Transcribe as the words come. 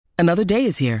Another day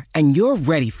is here, and you're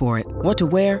ready for it. What to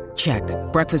wear? Check.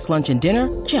 Breakfast, lunch, and dinner?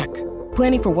 Check.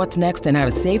 Planning for what's next and how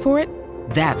to save for it?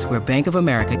 That's where Bank of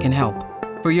America can help.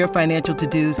 For your financial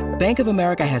to-dos, Bank of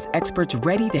America has experts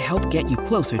ready to help get you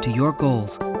closer to your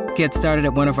goals. Get started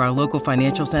at one of our local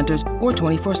financial centers or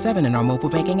 24/7 in our mobile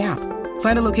banking app.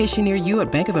 Find a location near you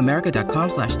at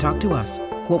bankofamerica.com/talktous.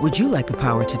 What would you like the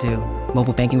power to do?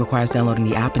 Mobile banking requires downloading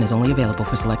the app and is only available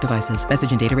for select devices.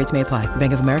 Message and data rates may apply.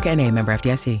 Bank of America N.A., member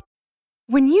FDIC.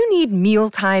 When you need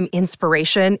mealtime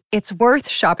inspiration, it's worth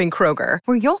shopping Kroger,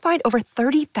 where you'll find over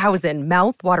 30,000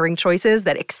 mouth-watering choices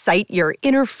that excite your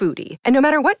inner foodie. And no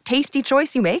matter what tasty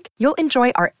choice you make, you'll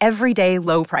enjoy our everyday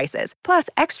low prices, plus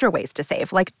extra ways to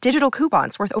save, like digital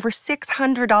coupons worth over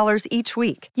 $600 each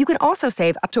week. You can also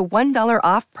save up to $1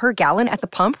 off per gallon at the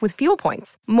pump with fuel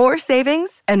points. More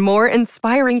savings and more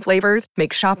inspiring flavors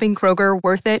make shopping Kroger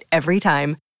worth it every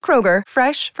time. Kroger,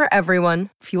 fresh for everyone.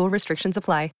 Fuel restrictions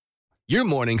apply. Your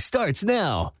morning starts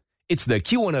now. It's the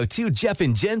Q102 Jeff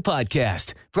and Jen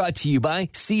podcast, brought to you by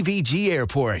CVG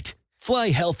Airport. Fly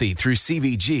healthy through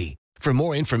CVG. For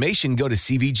more information, go to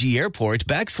CVG Airport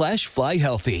 /fly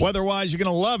healthy. Weather-wise, you're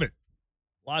going to love it.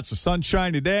 Lots of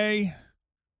sunshine today.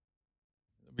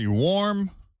 It'll be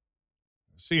warm.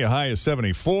 See a high of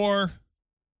 74.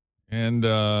 And,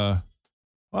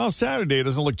 Saturday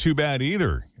doesn't look too bad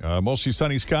either. Mostly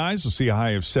sunny skies. We'll see a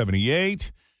high of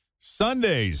 78.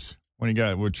 Sundays.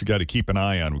 What you got to keep an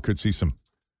eye on. We could see some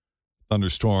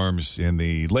thunderstorms in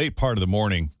the late part of the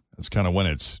morning. That's kind of when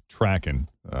it's tracking.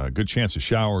 Good chance of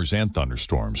showers and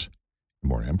thunderstorms. Good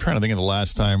morning. I'm trying to think of the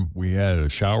last time we had a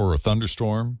shower or a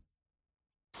thunderstorm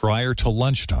prior to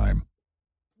lunchtime.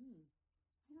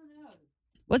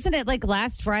 Wasn't it like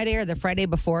last Friday or the Friday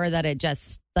before that it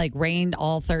just like rained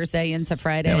all Thursday into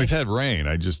Friday? Yeah, we've had rain.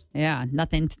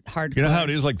 Nothing hardcore. You know how it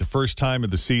is like the first time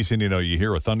of the season, you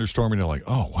hear a thunderstorm and you're like,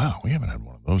 oh, wow, we haven't had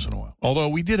one of those in a while. Although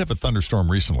we did have a thunderstorm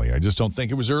recently. I just don't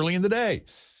think it was early in the day.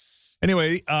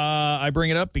 Anyway, I bring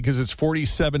it up because it's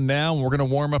 47 now, and we're going to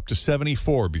warm up to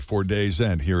 74 before day's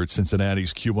end here at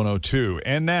Cincinnati's Q102.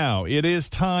 And now it is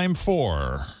time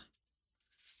for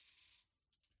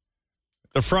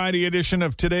the Friday edition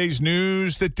of today's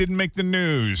news that didn't make the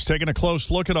news. Taking a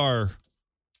close look at our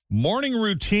morning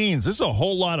routines. There's a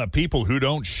whole lot of people who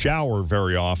don't shower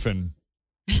very often.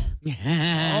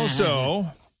 Also,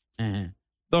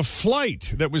 the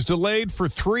flight that was delayed for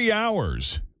 3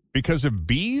 hours because of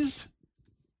bees.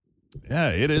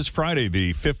 Yeah, it is Friday,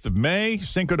 the 5th of May,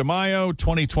 Cinco de Mayo,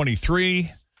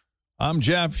 2023. I'm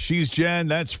Jeff. She's Jen.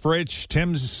 That's Fritch.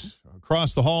 Tim's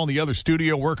across the hall in the other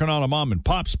studio working on a mom and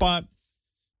pop spot.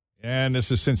 And this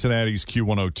is Cincinnati's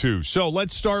Q102. So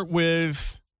let's start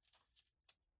with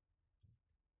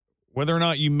whether or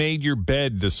not you made your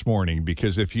bed this morning,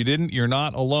 because if you didn't, you're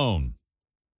not alone.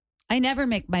 I never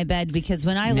make my bed because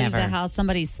when I leave the house,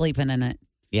 somebody's sleeping in it.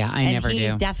 Yeah, I never do.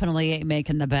 And he definitely ain't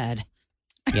making the bed.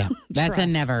 Yeah, that's a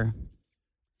never.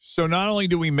 So not only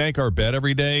do we make our bed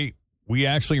every day, we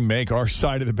actually make our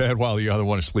side of the bed while the other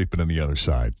one is sleeping on the other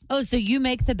side. Oh, so you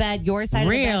make the bed, your side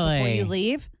of the bed before you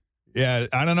leave? Yeah,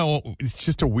 I don't know. It's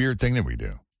just a weird thing that we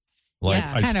do. Like,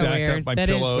 I stack weird. up my That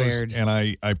pillows and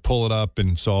I pull it up,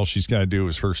 and so all she's got to do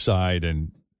is her side,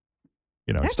 and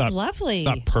That's it's not lovely.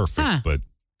 Not perfect, but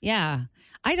yeah.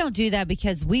 I don't do that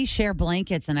because we share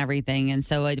blankets and everything, and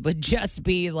so it would just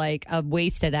be like a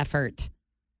wasted effort.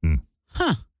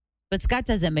 Huh. But Scott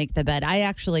doesn't make the bed. I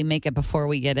actually make it before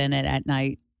we get in it at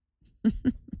night.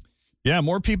 Yeah,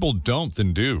 more people don't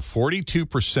than do.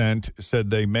 42% said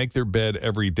they make their bed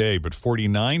every day, but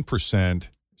 49%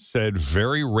 said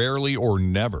very rarely or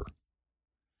never.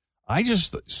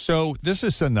 So this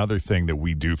is another thing that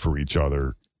we do for each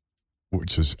other,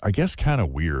 which is, I guess, kind of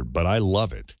weird, but I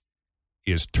love it,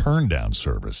 is turn down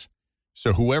service.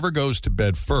 So whoever goes to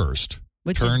bed first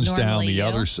turns down the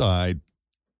other side.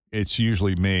 It's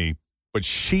usually me, but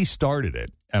she started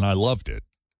it, and I loved it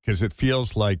because it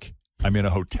feels like I'm in a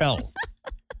hotel.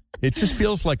 It just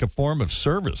feels like a form of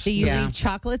service. Do you leave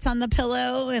chocolates on the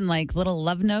pillow and like little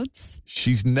love notes?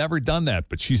 She's never done that,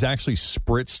 but she's actually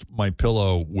spritzed my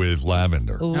pillow with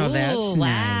lavender. Ooh, that's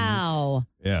wow.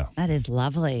 Nice. Yeah. That is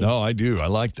lovely. No, I do. I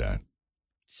like that.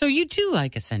 So you do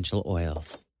like essential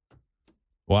oils?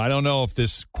 Well, I don't know if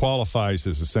this qualifies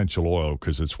as essential oil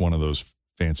because it's one of those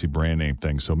fancy brand name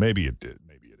things. So maybe it did.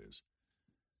 Maybe it is.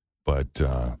 But,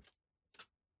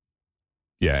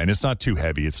 yeah, and it's not too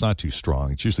heavy. It's not too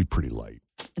strong. It's usually pretty light.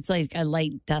 It's like a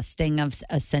light dusting of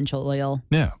essential oil.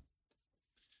 Yeah.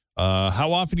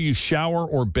 How often do you shower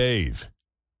or bathe?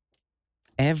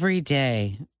 Every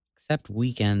day, except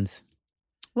weekends.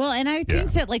 Well, and I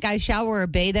think that like I shower or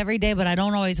bathe every day, but I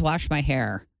don't always wash my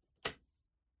hair.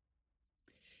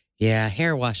 Yeah,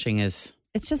 hair washing is.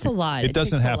 It's just a lot. It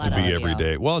doesn't takes a have to lot be out of every you.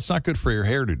 day. Well, it's not good for your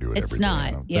hair to do it every It's day. I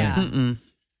not. don't Yeah. think. Mm-mm.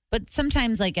 But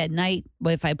sometimes, like at night,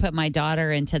 if I put my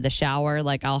daughter into the shower,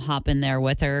 like I'll hop in there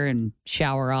with her and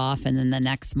shower off. And then the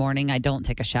next morning, I don't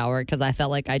take a shower because I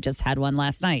felt like I just had one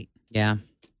last night. Yeah.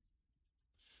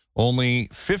 Only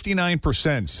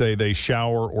 59% say they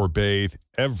shower or bathe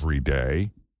every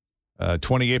day.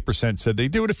 28% said they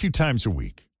do it a few times a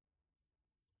week.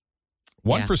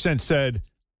 1% said,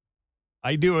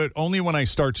 I do it only when I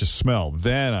start to smell.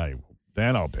 Then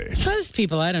I'll bathe. Most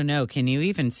people, I don't know. Can you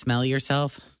even smell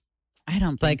yourself? I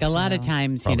don't think Like a lot of so.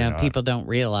 times, Probably not. people don't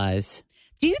realize.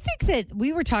 Do you think that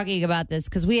we were talking about this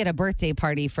because we had a birthday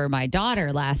party for my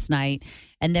daughter last night,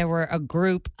 and there were a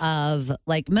group of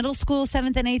like middle school,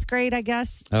 7th and 8th grade, I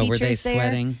guess. Oh, were they teachers there.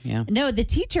 sweating? Yeah. No, the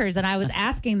teachers, and I was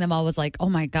asking them, I was like, oh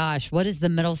my gosh, what is the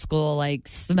middle school like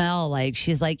smell like?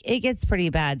 She's like, it gets pretty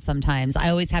bad sometimes. I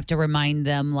always have to remind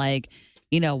them, like,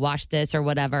 wash this or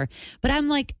whatever. But I'm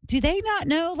like, do they not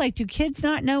know? Like, do kids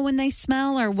not know when they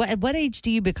smell, or at what age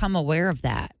do you become aware of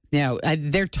that? No,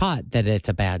 they're taught that it's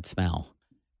a bad smell.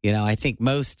 I think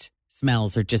most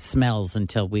smells are just smells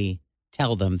until we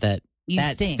tell them that You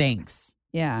that stink. stinks.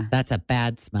 Yeah. That's a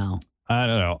bad smell. I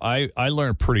don't know. I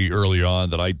learned pretty early on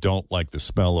that I don't like the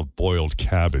smell of boiled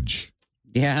cabbage.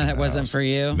 Yeah, that wasn't for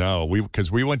you. No,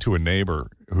 because we went to a neighbor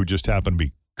who just happened to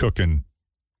be cooking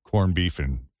corned beef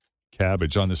and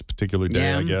cabbage on this particular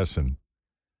day, Yeah. I guess. And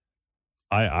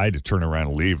I had to turn around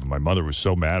and leave. And my mother was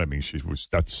so mad at me.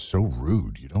 That's so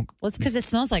rude. You don't. Well, it's because it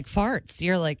smells like farts.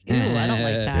 You're like, ooh, I don't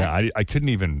like that. Yeah, I couldn't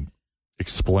even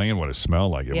explain what it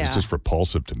smelled like. It was just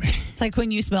repulsive to me. It's like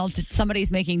when you smell somebody's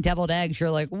making deviled eggs,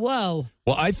 you're like, whoa.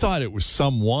 Well, I thought it was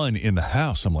someone in the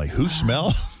house. I'm like, who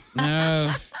smelled?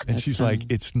 No. And she's like,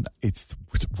 it's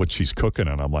what she's cooking.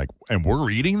 And I'm like, and we're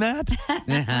eating that?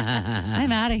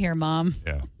 I'm out of here, Mom.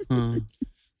 Yeah.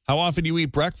 How often do you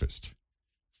eat breakfast?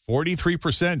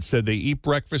 43% said they eat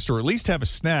breakfast or at least have a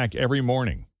snack every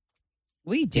morning.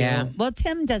 We do. Yeah. Well,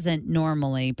 Tim doesn't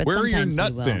normally, but Where are your sometimes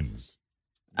nut he will. thins?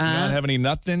 You not have any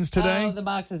nut thins today? Oh, the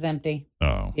box is empty.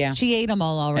 Oh. Yeah. She ate them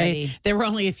all already. Hey, there were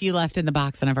only a few left in the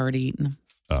box, and I've already eaten them.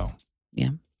 Oh.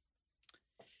 Yeah.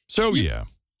 So, yeah.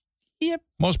 Yep.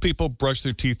 Most people brush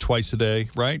their teeth twice a day,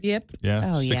 right? Yep.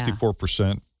 Yeah. Oh, yeah.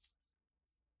 64%.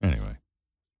 Anyway.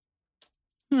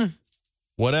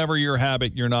 Whatever your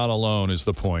habit, you're not alone is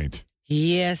the point.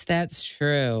 Yes, that's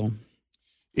true.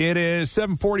 It is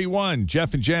 7:41.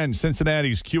 Jeff and Jen,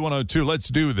 Cincinnati's Q102. Let's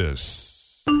do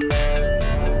this.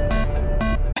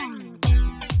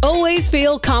 Always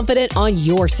feel confident on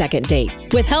your second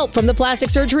date. With help from the Plastic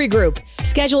Surgery Group.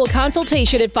 Schedule a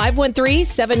consultation at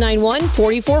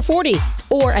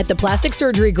 513-791-4440 or at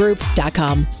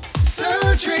theplasticsurgerygroup.com.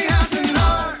 Surgery has an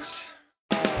art.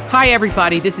 Hi,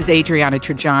 everybody. This is Adriana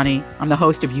Trajani. I'm the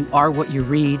host of You Are What You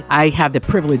Read. I have the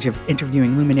privilege of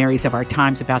interviewing luminaries of our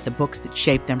times about the books that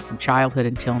shaped them from childhood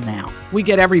until now. We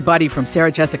get everybody from Sarah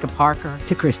Jessica Parker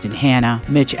to Kristen Hanna,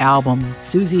 Mitch Albom,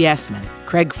 Susie Essman,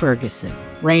 Craig Ferguson,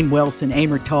 Rainn Wilson,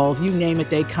 Amor Tolls, you name it,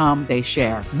 they come, they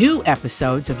share. New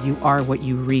episodes of You Are What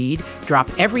You Read drop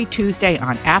every Tuesday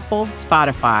on Apple,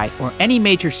 Spotify, or any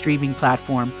major streaming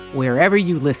platform wherever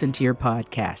you listen to your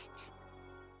podcasts.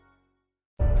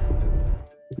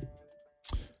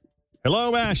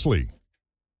 Hello, Ashley.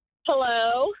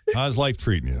 Hello. How's life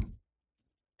treating you?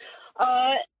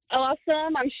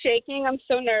 Awesome. I'm shaking. I'm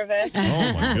so nervous.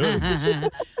 Oh, my goodness.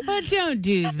 But don't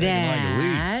do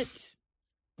that.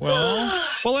 Well,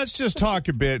 let's just talk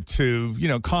a bit to,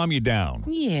 calm you down.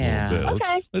 Yeah. A little bit.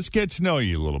 Okay. Let's get to know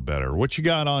you a little better. What you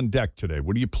got on deck today?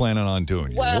 What are you planning on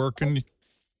doing? You Well, working?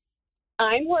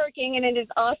 I'm working, and it is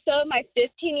also my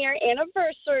 15-year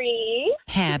anniversary.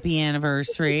 Happy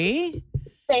anniversary.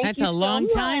 Thank That's you a long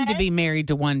so time to much. be married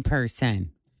to one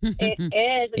person. It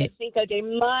is. It's Cinco de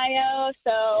Mayo,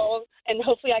 and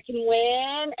hopefully I can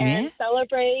win and Yeah.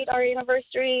 celebrate our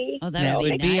anniversary. Oh, That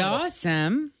would be nice.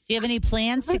 awesome. Do you have any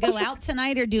plans to go out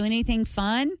tonight or do anything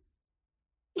fun?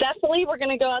 Definitely, we're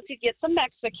going to go out to get some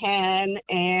Mexican,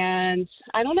 and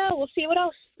I don't know. We'll see what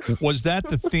else. Was that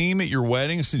the theme at your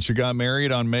wedding since you got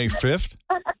married on May 5th?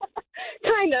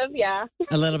 Kind of, yeah.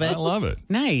 A little bit. I love it.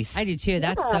 Nice. I do too.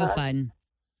 That's so fun.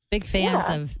 Big fans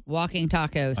of walking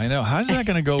tacos. I know. How's that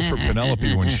going to go for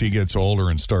Penelope when she gets older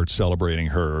and starts celebrating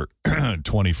her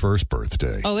 21st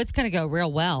birthday. Oh, it's going to go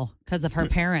real well because of her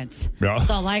parents. Yeah. That's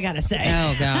all I got to say.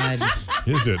 Oh, God.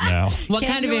 Is it now? What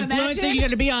Can kind of you influence imagine? are you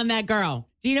going to be on that girl?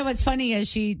 Do you know what's funny is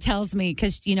she tells me,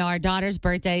 because, our daughter's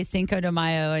birthday, Cinco de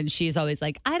Mayo, and she's always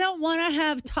like, I don't want to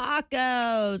have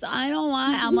tacos.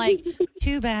 I'm like,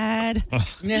 too bad.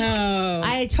 No.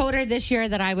 I told her this year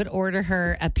that I would order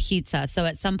her a pizza. So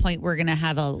at some point, we're going to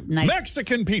have a nice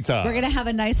Mexican pizza. We're going to have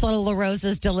a nice little La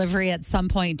Rosa's delivery at some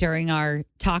point during our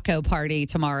taco party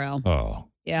tomorrow. Oh.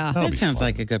 Yeah. That sounds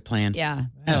like a good plan. Yeah.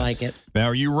 I like it. Now,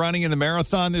 are you running in the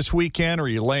marathon this weekend? Or are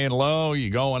you laying low? Are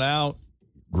you going out?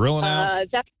 Grilling out?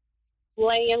 Definitely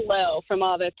laying low from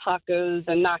all the tacos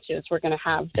and nachos we're going to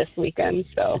have this weekend.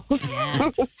 So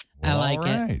Yes. I like All it.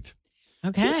 right.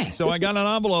 Okay. So I got an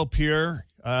envelope here.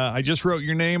 I just wrote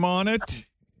your name on it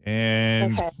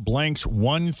and Okay. blanks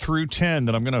 1 through 10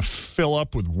 that I'm going to fill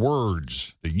up with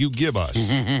words that you give us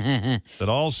that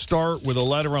all start with a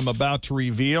letter I'm about to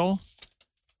reveal.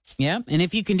 Yep. And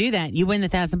if you can do that, you win the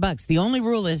 $1,000. The only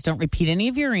rule is don't repeat any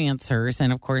of your answers.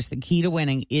 And of course, the key to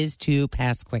winning is to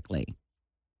pass quickly.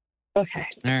 okay.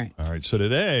 All right. All right. So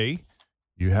today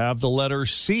you have the letter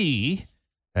C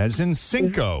as in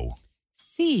Cinco.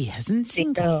 C as in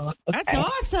Cinco. That's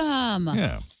awesome.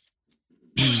 Yeah.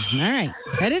 All right.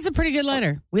 That is a pretty good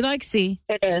letter. We like C.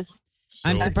 It is.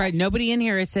 I'm So- surprised nobody in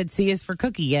here has said C is for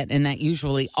cookie yet, and that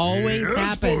usually always C is for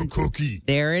happens. cookie.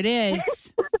 There it is.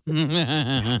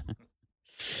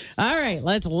 All right,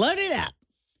 let's load it up.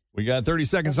 We got 30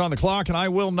 seconds on the clock, and I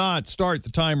will not start the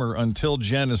timer until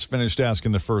Jen has finished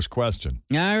asking the first question.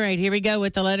 All right, here we go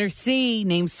with the letter C.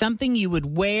 Name something you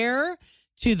would wear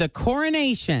to the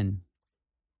coronation.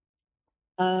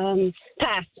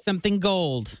 Pass. Something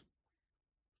gold.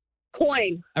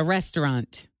 Coin. A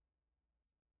restaurant.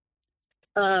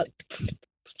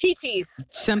 Chi-Chi's.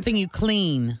 Something you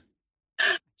clean.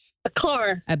 A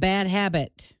car. A bad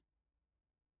habit.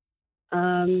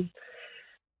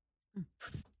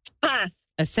 Pass.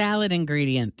 A salad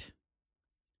ingredient.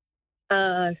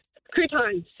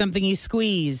 Croutons. Something you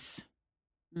squeeze.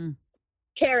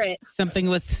 Carrot. Something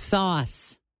with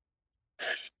sauce.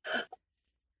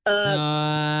 Uh,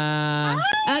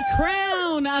 A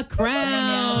crown. A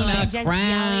crown. A Just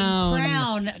crown.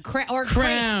 yelling crown.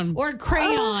 Crown. Or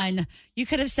crayon. You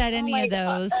could have said any of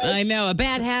those. I know. A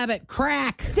bad habit.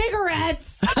 Crack.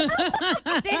 Cigarettes.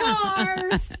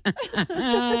 Cigars.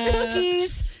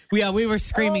 Cookies. Yeah, we were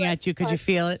screaming at you. Could you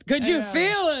feel it? Could you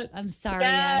feel it? I'm sorry,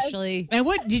 Yes. Ashley. And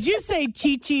what did you say?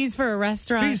 Chi-Chi's for a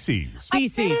restaurant? Cece's.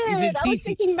 Cece's. Is it I was Cece?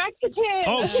 thinking Mexican.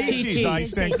 Oh, Chi-Chi's. Chi-Chi's. I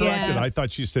stand corrected. Yes. I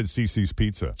thought she said Cece's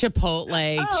Pizza.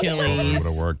 Chipotle, Would Chili's,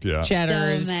 have worked, yeah.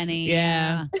 Cheddars. So many,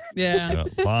 Yeah. Yeah,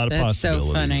 a lot of That's so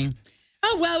possibilities. funny.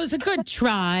 Oh, well, it was a good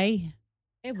try.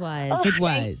 It was. It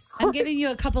was. I'm giving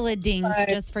you a couple of dings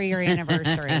just for your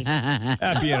anniversary.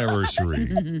 Happy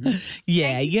anniversry.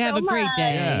 Yeah, you have a so great much.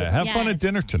 day. Yeah, have fun Yes. at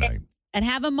dinner tonight. And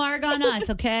have a marg on us,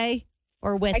 okay?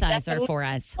 Or with us or for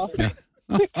us. Or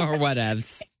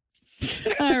whatevs.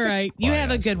 All right. You Bye, have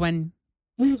a Ash. good one.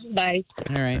 Bye.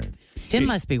 All right. Tim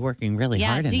must be working really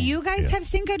Yeah. hard. Do in you guys have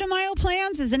Cinco de Mayo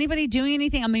plans? Is anybody doing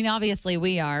anything? I mean, obviously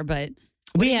we are, but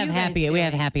what We are have you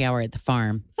guys happy hour at the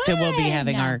farm. So we'll be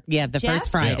having Fun. the Jeff?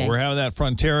 first Friday. Yeah, we're having that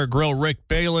Frontera Grill Rick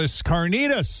Bayless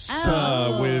carnitas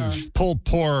with pulled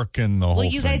pork and the whole Will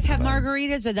you guys thing have tonight.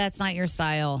 margaritas or that's not your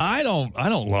style? I don't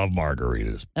love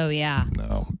margaritas. Oh, yeah.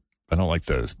 No. I don't like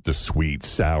the sweet,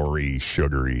 soury,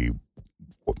 sugary,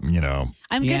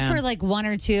 I'm Yeah. good for like one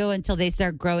or two until they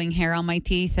start growing hair on my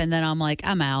teeth. And then I'm like,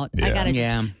 I'm out. I Yeah. got to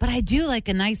Yeah. But I do like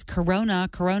a nice Corona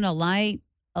Light,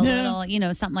 a Yeah.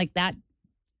 little, something like that.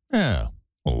 Yeah.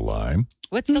 A lime.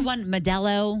 What's the one?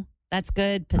 Modelo. That's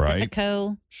good. Right.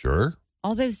 Pacifico. Sure.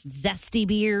 All those zesty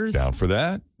beers. Down for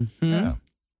that. Mhm. Yeah.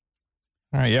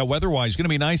 All right. Yeah. Weather-wise, going to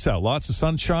be nice out. Lots of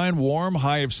sunshine, warm,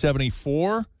 high of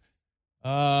 74.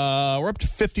 We're up to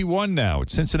 51 now.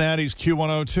 It's Cincinnati's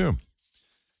Q102.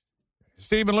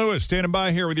 Stephen Lewis standing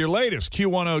by here with your latest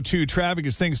Q102 traffic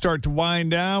as things start to wind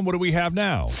down. What do we have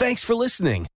now? Thanks for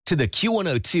listening to the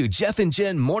Q102 Jeff and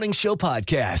Jen Morning Show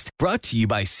podcast, brought to you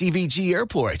by CVG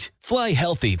Airport. Fly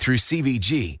healthy through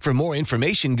CVG. For more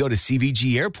information, go to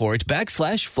CVG Airport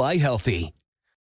 /fly healthy.